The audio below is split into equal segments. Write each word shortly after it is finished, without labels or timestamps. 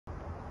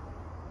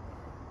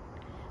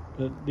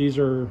But these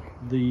are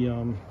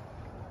the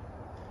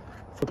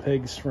foot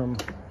pegs from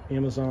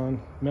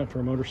Amazon, meant for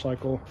a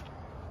motorcycle.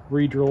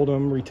 Re-drilled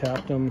them,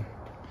 re-tapped them.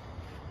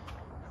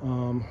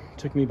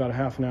 Took me about a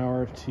half an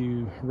hour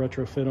to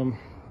retrofit them,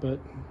 but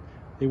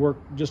they work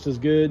just as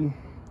good,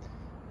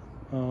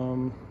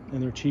 and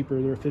they're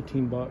cheaper. They're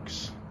 15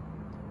 bucks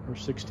or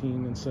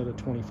 16 instead of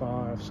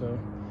 25, so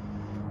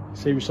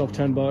save yourself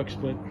 10 bucks,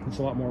 but it's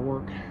a lot more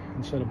work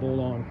instead of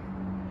bolt-on.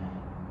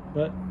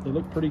 But they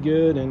look pretty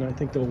good, and I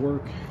think they'll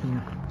work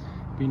and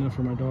be enough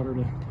for my daughter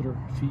to put her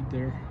feet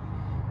there,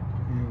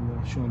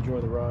 and she'll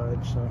enjoy the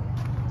ride. So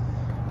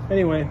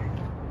anyway,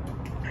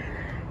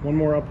 one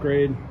more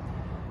upgrade.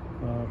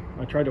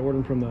 I tried to order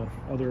them from the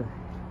other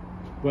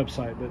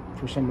website, but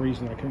for some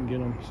reason I couldn't get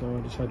them, so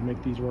I just had to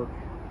make these work.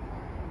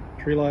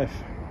 Tree life,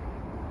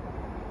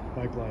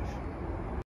 bike life.